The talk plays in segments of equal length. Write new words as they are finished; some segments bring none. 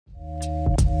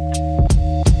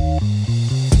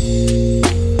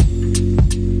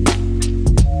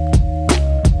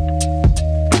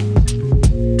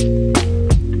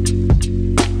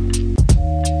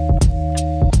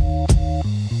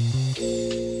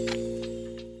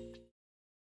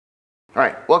All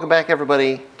right, welcome back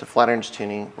everybody to Flat Irons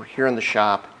Tuning. We're here in the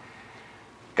shop.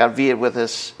 Got Viet with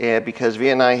us because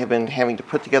Viet and I have been having to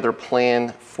put together a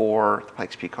plan for the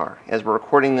Pikes Peak Car. As we're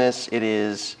recording this, it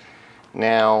is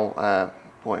now,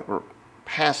 we're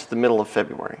past the middle of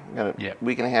February. We've got a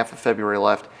week and a half of February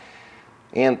left.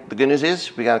 And the good news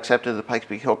is we got accepted to the Pikes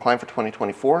Peak Hill Climb for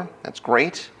 2024. That's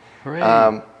great.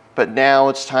 But now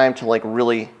it's time to like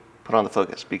really put on the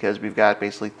focus because we've got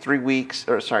basically 3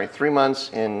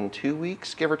 months and 2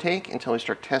 weeks, give or take, until we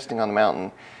start testing on the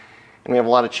mountain. And we have a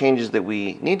lot of changes that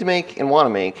we need to make and want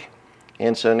to make.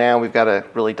 And so now we've got to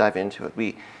really dive into it.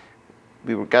 We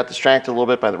got distracted a little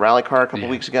bit by the rally car a couple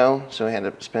weeks ago, so we had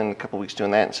to spend a couple weeks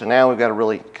doing that. And so now we've got to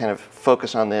really kind of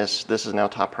focus on this. This is now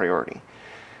top priority.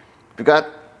 We've got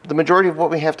the majority of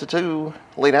what we have to do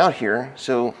laid out here.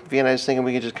 So Viet and I was thinking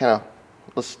we could just kind of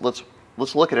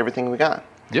let's look at everything we got.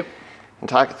 Yep. And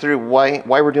talk through why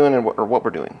we're doing or what we're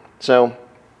doing. So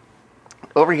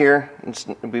over here,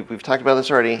 we've talked about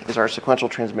this already, is our sequential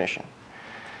transmission.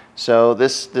 So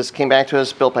this came back to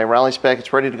us, built by Rallispec.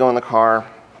 It's ready to go in the car.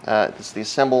 It's the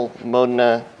assembled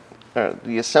Modena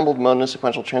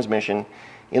sequential transmission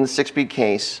in the 6-speed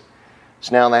case.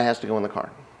 So now that has to go in the car.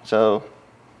 So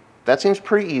that seems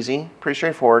pretty easy, pretty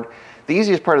straightforward. The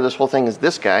easiest part of this whole thing is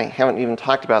this guy. Haven't even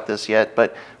talked about this yet,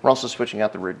 but we're also switching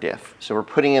out the rear diff. So we're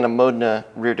putting in a Modena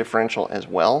rear differential as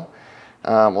well.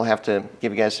 We'll have to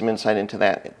give you guys some insight into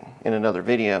that in another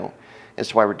video as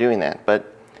to why we're doing that.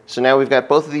 But so now we've got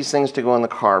both of these things to go in the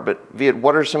car. But Viet,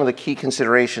 what are some of the key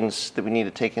considerations that we need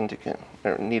to take into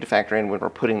or need to factor in when we're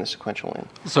putting the sequential in?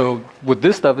 So with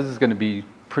this stuff, this is going to be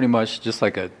pretty much just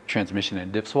like a transmission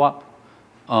and diff swap.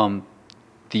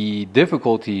 The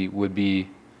difficulty would be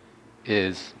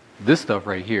is this stuff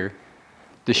right here,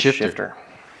 the shifter.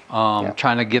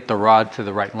 Trying to get the rod to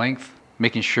the right length,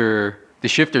 making sure the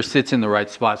shifter sits in the right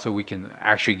spot so we can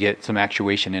actually get some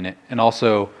actuation in it. And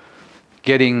also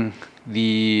getting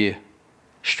the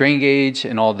strain gauge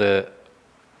and all the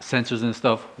sensors and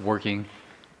stuff working.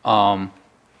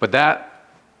 But that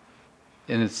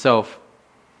in itself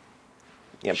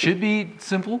should be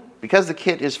simple. Because the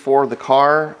kit is for the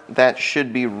car, that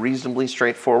should be reasonably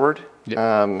straightforward.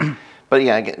 But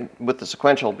yeah, again, with the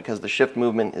sequential, because the shift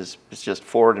movement is just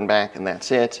forward and back and that's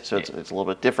it, so it's a little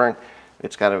bit different.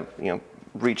 It's got to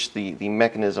reach the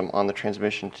mechanism on the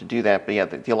transmission to do that. But yeah,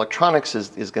 the electronics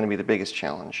is going to be the biggest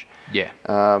challenge.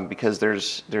 Because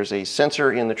there's a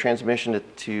sensor in the transmission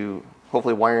to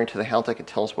hopefully wire into the Haltech and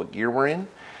tell us what gear we're in.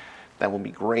 That will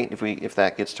be great if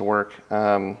that gets to work.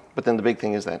 But then the big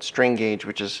thing is that strain gauge,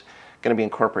 which is going to be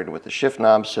incorporated with the shift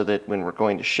knob so that when we're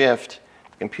going to shift,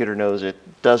 computer knows it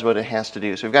does what it has to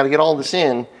do. So we've got to get all this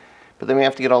in, but then we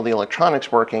have to get all the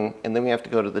electronics working, and then we have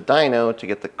to go to the dyno to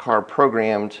get the car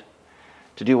programmed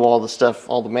to do all the stuff,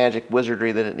 all the magic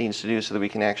wizardry that it needs to do so that we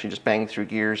can actually just bang through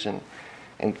gears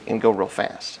and go real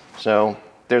fast. So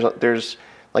there's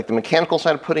like the mechanical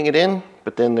side of putting it in,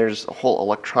 but then there's a whole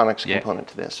electronics component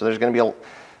to this. So there's going to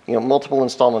be multiple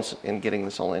installments in getting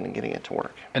this all in and getting it to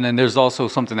work. And then there's also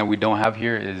something that we don't have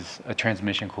here is a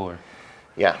transmission cooler.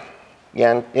 Yeah,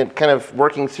 and kind of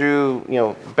working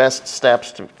through, best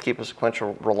steps to keep a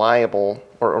sequential reliable,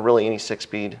 or really any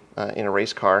 6-speed in a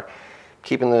race car.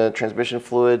 Keeping the transmission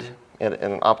fluid at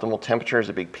an optimal temperature is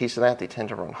a big piece of that. They tend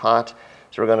to run hot,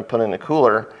 so we're going to put in a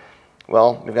cooler.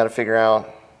 Well, we've got to figure out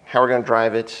how we're going to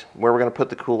drive it, where we're going to put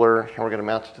the cooler, how we're going to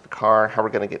mount it to the car, how we're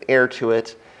going to get air to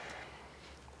it.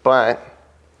 But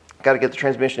got to get the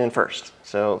transmission in first.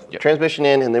 So transmission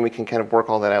in, and then we can kind of work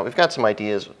all that out. We've got some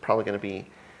ideas, probably going to be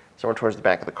somewhere towards the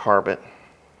back of the car, but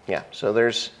yeah, so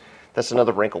that's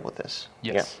another wrinkle with this.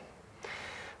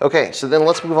 Okay, so then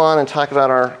let's move on and talk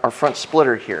about our front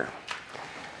splitter here.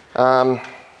 I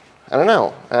don't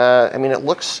know. I mean, it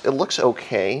looks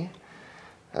okay.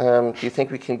 Do you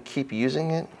think we can keep using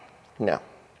it? No,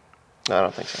 I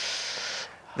don't think so.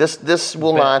 This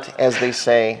will not, as they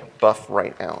say, buff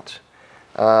right out.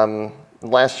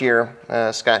 Last year,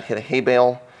 Scott hit a hay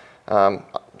bale,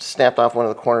 snapped off one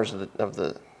of the corners of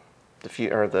the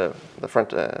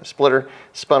front splitter,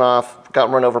 spun off, got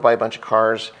run over by a bunch of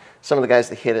cars. Some of the guys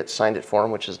that hit it signed it for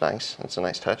him, which is nice. That's a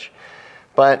nice touch.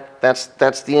 But that's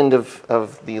the end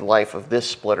of the life of this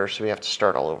splitter, so we have to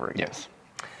start all over again.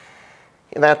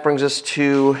 And that brings us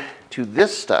to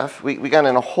this stuff. We got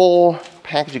in a whole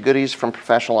package of goodies from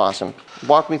Professional Awesome.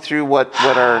 Walk me through what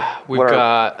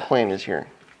our plan is here.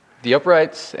 The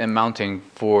uprights and mounting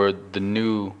for the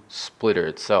new splitter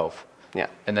itself.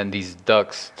 And then these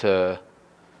ducts to,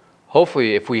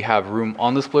 hopefully if we have room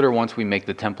on the splitter, once we make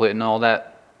the template and all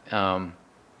that,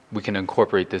 we can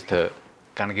incorporate this to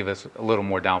kind of give us a little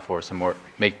more downforce and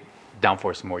make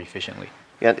downforce more efficiently.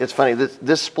 Yeah, it's funny.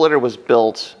 This splitter was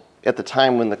built at the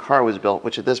time when the car was built,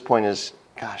 which at this point is,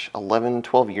 gosh, 11,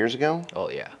 12 years ago. Oh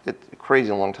yeah.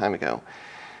 Crazy long time ago.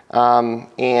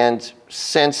 And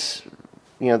since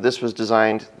this was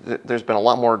designed, there's been a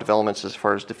lot more developments as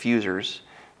far as diffusers.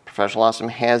 Professional Awesome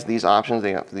has these options.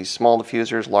 They have these small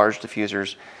diffusers, large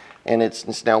diffusers, and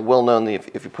it's now well known that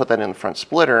if you put that in the front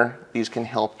splitter, these can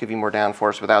help give you more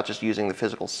downforce without just using the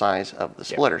physical size of the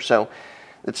splitter. Yep. So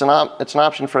it's an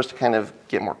option for us to kind of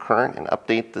get more current and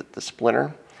update the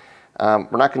splitter. We're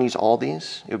not going to use all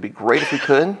these. It would be great if we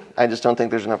could. I just don't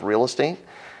think there's enough real estate.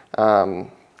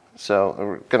 So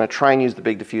we're going to try and use the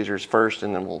big diffusers first,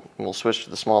 and then we'll switch to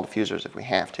the small diffusers if we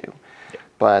have to. Yeah.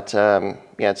 But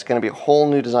yeah, it's going to be a whole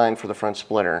new design for the front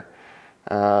splitter.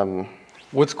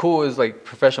 What's cool is like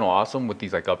Professional Awesome with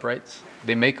these like uprights.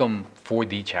 They make them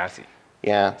 4D chassis.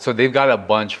 Yeah. So they've got a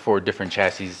bunch for different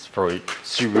chassis for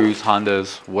Subarus,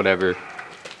 Hondas, whatever.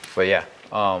 But yeah,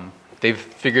 they've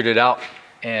figured it out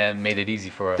and made it easy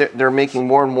for us. They're making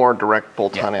more and more direct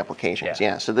bolt-on applications.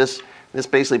 Yeah. So this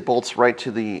basically bolts right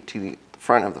to the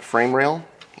front of the frame rail,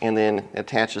 and then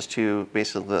attaches to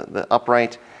basically the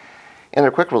upright and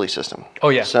their quick release system. Oh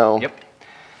yeah. So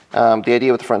the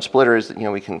idea with the front splitter is that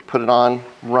we can put it on,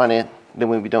 run it, then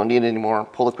when we don't need it anymore,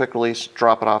 pull the quick release,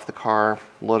 drop it off the car,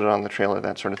 load it on the trailer,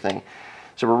 that sort of thing.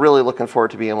 So we're really looking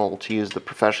forward to being able to use the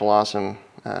Professional Awesome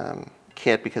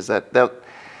kit, because that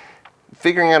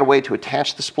figuring out a way to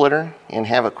attach the splitter and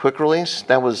have a quick release,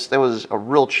 that was a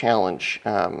real challenge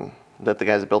that the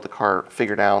guys that built the car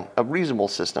figured out a reasonable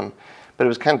system, but it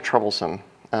was kind of troublesome.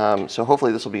 So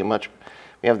hopefully this will be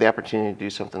we have the opportunity to do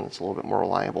something that's a little bit more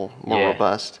reliable, more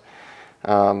robust.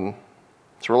 So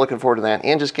we're looking forward to that,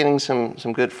 and just getting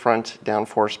some good front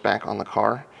downforce back on the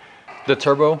car. The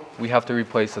turbo we have to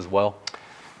replace as well.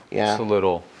 Yeah. It's a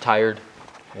little tired,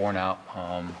 worn out.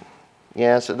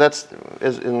 Yeah, so that's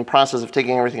in the process of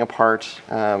taking everything apart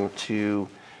to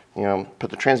put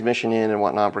the transmission in and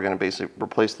whatnot. We're going to basically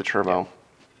replace the turbo.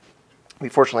 We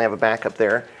fortunately have a backup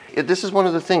there. This is one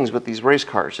of the things with these race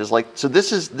cars is like, so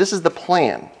this is the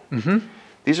plan. Mm-hmm.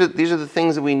 These are the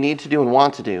things that we need to do and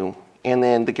want to do, and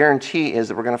then the guarantee is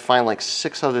that we're going to find like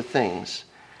 6 other things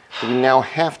that we now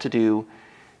have to do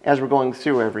as we're going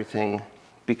through everything,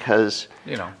 because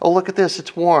oh, look at this,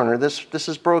 it's worn, or this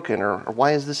is broken, or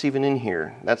why is this even in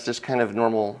here? That's just kind of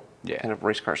normal kind of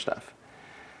race car stuff.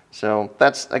 So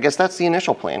I guess that's the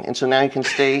initial plan. And so now you can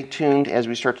stay tuned as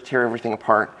we start to tear everything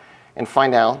apart and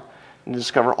find out and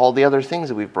discover all the other things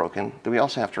that we've broken that we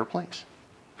also have to replace.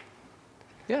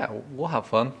 Yeah, we'll have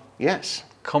fun. Yes.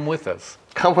 Come with us.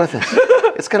 Come with us.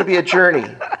 It's going to be a journey.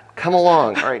 Come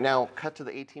along. All right, now cut to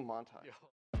the 18 montage.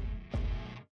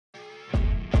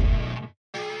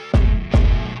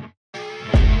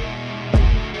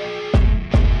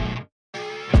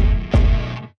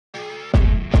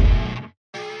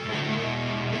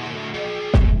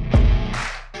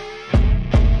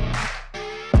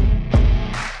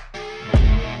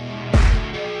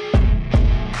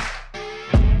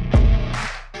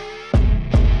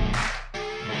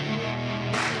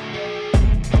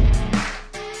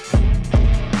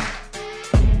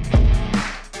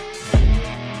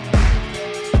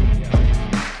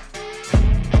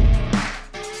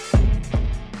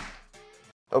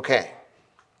 Okay,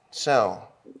 so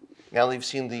now that you've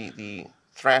seen the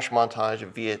thrash montage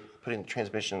of Viet putting the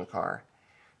transmission in the car,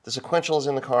 the sequential is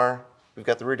in the car, we've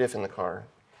got the rear diff in the car,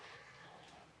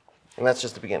 and that's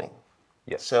just the beginning.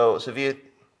 Yes. So Viet,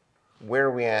 where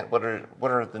are we at? What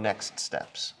are the next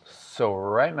steps? So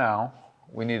right now,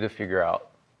 we need to figure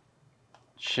out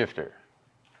shifter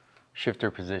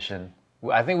position.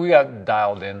 I think we got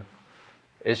dialed in.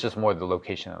 It's just more the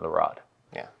location of the rod.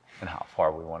 Yeah. And how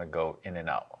far we want to go in and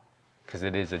out, because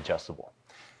it is adjustable.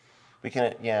 We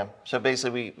can, yeah. So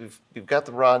basically, we've got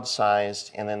the rod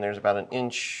sized, and then there's about an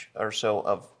inch or so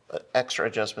of extra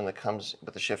adjustment that comes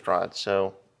with the shift rod.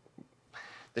 So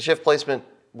the shift placement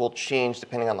will change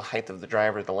depending on the height of the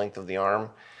driver, the length of the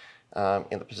arm,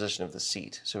 and the position of the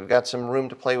seat. So we've got some room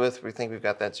to play with. We think we've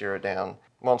got that zeroed down.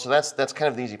 Well, so that's kind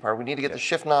of the easy part. We need to get the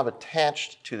shift knob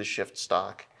attached to the shift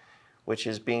stock, which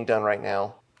is being done right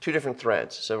now. 2 different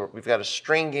threads. So we've got a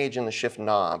strain gauge in the shift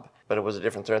knob, but it was a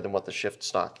different thread than what the shift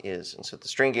stock is. And so the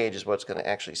strain gauge is what's going to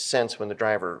actually sense when the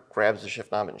driver grabs the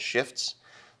shift knob and shifts,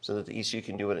 so that the ECU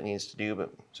can do what it needs to do.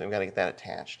 So we've got to get that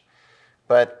attached.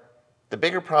 But the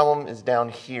bigger problem is down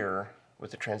here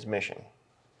with the transmission.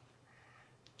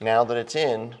 Now that it's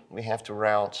in, we have to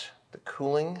route the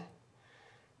cooling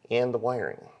and the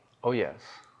wiring. Oh yes,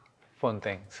 fun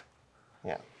things.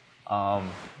 Yeah.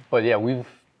 But yeah, we've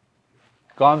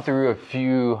gone through a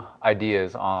few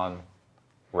ideas on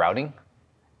routing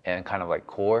and kind of like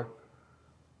core.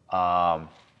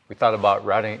 We thought about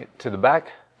routing it to the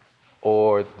back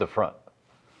or the front.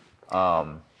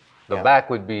 The back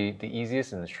would be the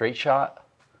easiest in the straight shot.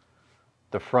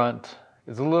 The front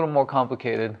is a little more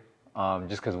complicated,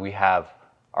 just because we have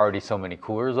already so many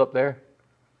coolers up there.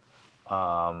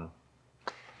 The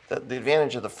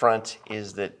advantage of the front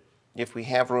is that if we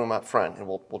have room up front, and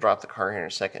we'll drop the car here in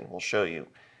a second, we'll show you,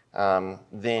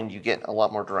 then you get a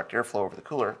lot more direct airflow over the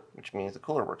cooler, which means the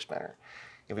cooler works better.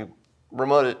 If we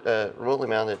remotely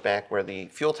mount it back where the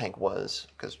fuel tank was,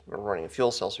 because we're running a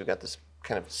fuel cell, so we've got this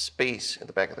kind of space at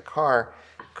the back of the car,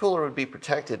 the cooler would be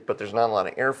protected, but there's not a lot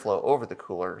of airflow over the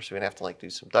cooler, so we'd have to like do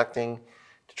some ducting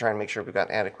to try and make sure we've got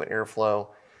adequate airflow.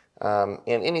 And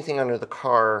anything under the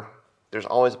car, there's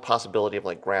always a possibility of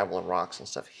like gravel and rocks and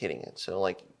stuff hitting it. So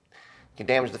like, you can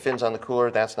damage the fins on the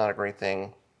cooler, that's not a great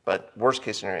thing. But worst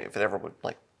case scenario, if it ever would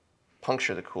like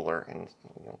puncture the cooler and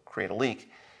create a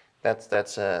leak,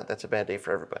 that's a bad day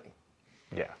for everybody.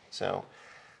 Yeah. So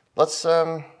let's,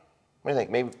 what do you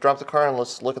think? Maybe drop the car and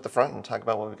let's look at the front and talk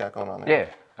about what we got going on there. Yeah,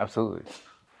 absolutely.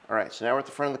 All right, so now we're at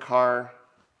the front of the car.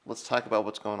 Let's talk about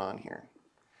what's going on here.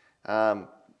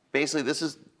 Basically,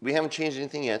 we haven't changed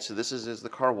anything yet, so this is as the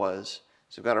car was.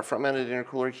 So we've got our front-mounted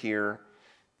intercooler here.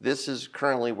 This is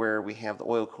currently where we have the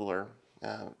oil cooler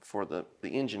for the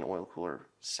engine oil cooler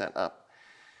set up.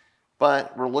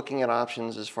 But we're looking at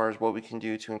options as far as what we can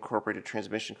do to incorporate a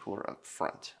transmission cooler up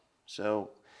front. So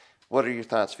what are your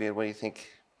thoughts, Viet? What do you think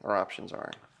our options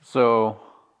are? So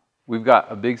we've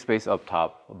got a big space up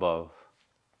top above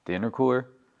the intercooler.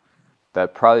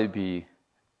 That'd probably be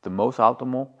the most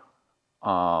optimal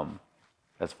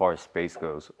as far as space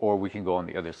goes, or we can go on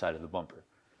the other side of the bumper.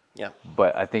 Yeah.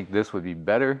 But I think this would be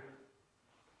better,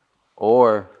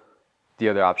 or the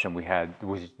other option we had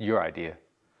was your idea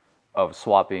of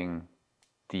swapping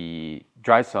the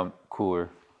dry sump cooler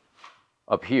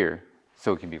up here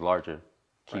so it can be larger,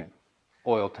 keep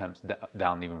oil temps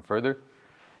down even further,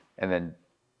 and then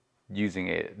using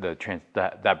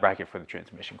that bracket for the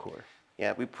transmission cooler.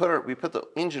 Yeah, we put the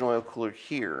engine oil cooler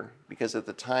here because at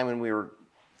the time when we were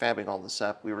fabbing all this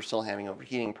up, we were still having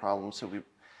overheating problems, so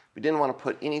we didn't want to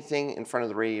put anything in front of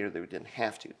the radiator that we didn't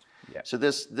have to. Yeah. So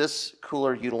this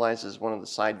cooler utilizes one of the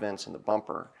side vents in the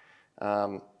bumper,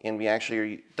 and we actually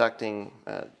are ducting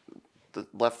the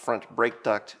left front brake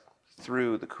duct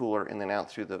through the cooler and then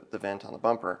out through the vent on the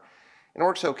bumper. And it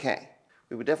works okay.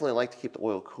 We would definitely like to keep the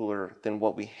oil cooler than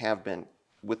what we have been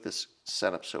with this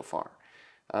setup so far.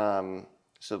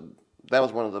 So that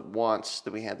was one of the wants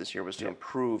that we had this year, was to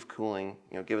improve cooling,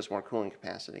 give us more cooling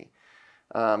capacity.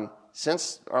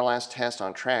 Since our last test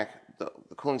on track,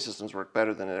 the cooling systems work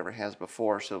better than it ever has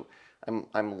before. So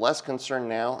I'm less concerned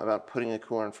now about putting a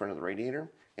cooler in front of the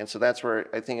radiator. And so that's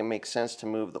where I think it makes sense to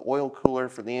move the oil cooler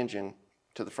for the engine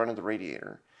to the front of the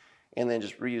radiator and then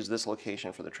just reuse this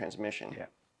location for the transmission. Yeah.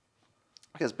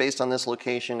 Because based on this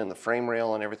location and the frame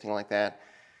rail and everything like that,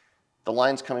 the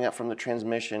lines coming up from the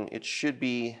transmission, it should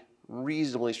be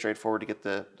reasonably straightforward to get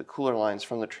the cooler lines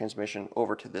from the transmission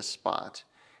over to this spot.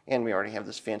 And we already have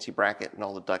this fancy bracket and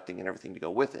all the ducting and everything to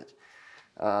go with it.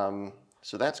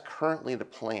 So that's currently the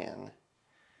plan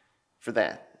for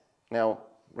that. Now,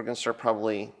 we're going to start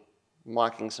probably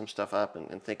mocking some stuff up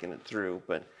and thinking it through,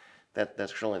 but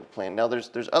that's currently the plan. Now,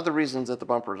 there's other reasons that the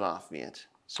bumper is off, Viet.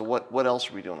 So what else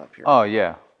are we doing up here? Oh,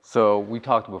 yeah. So we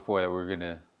talked before that we're going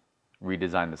to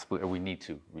redesign the splitter. We need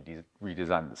to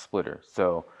redesign the splitter.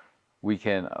 So we're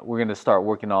going to start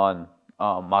working on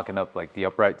mocking up like the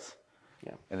uprights,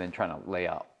 and then trying to lay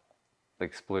out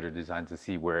like splitter designs to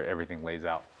see where everything lays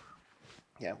out.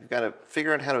 Yeah, we've got to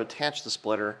figure out how to attach the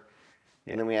splitter,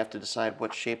 and then we have to decide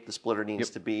what shape the splitter needs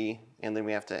to be, and then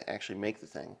we have to actually make the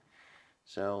thing.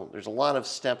 So there's a lot of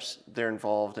steps there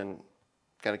involved, and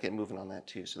got to get moving on that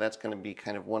too. So that's going to be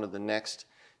kind of one of the next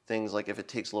things, like if it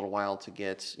takes a little while to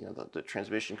get the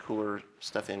transmission cooler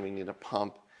stuff in, we need a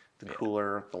pump, the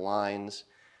cooler, the lines.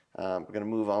 We're going to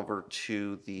move over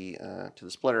to the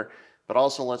splitter, but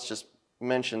also let's just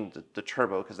mention the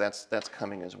turbo, because that's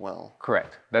coming as well.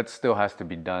 Correct. That still has to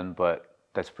be done, but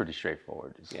that's pretty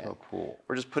straightforward. It's so cool.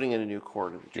 We're just putting in a new core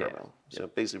to the turbo, so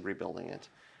basically rebuilding it.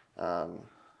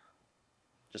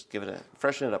 Just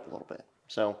freshen it up a little bit.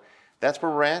 So that's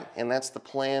where we're at, and that's the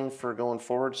plan for going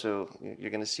forward. So you're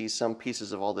going to see some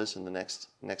pieces of all this in the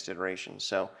next iteration.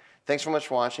 So thanks so much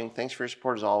for watching. Thanks for your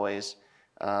support as always.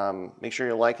 Make sure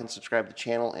you like and subscribe to the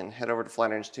channel, and head over to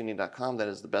flatironstuning.com. That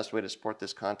is the best way to support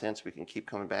this content, so we can keep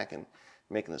coming back and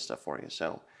making this stuff for you.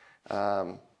 So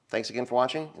thanks again for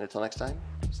watching, and until next time,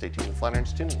 stay tuned with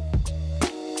Flatirons Tuning.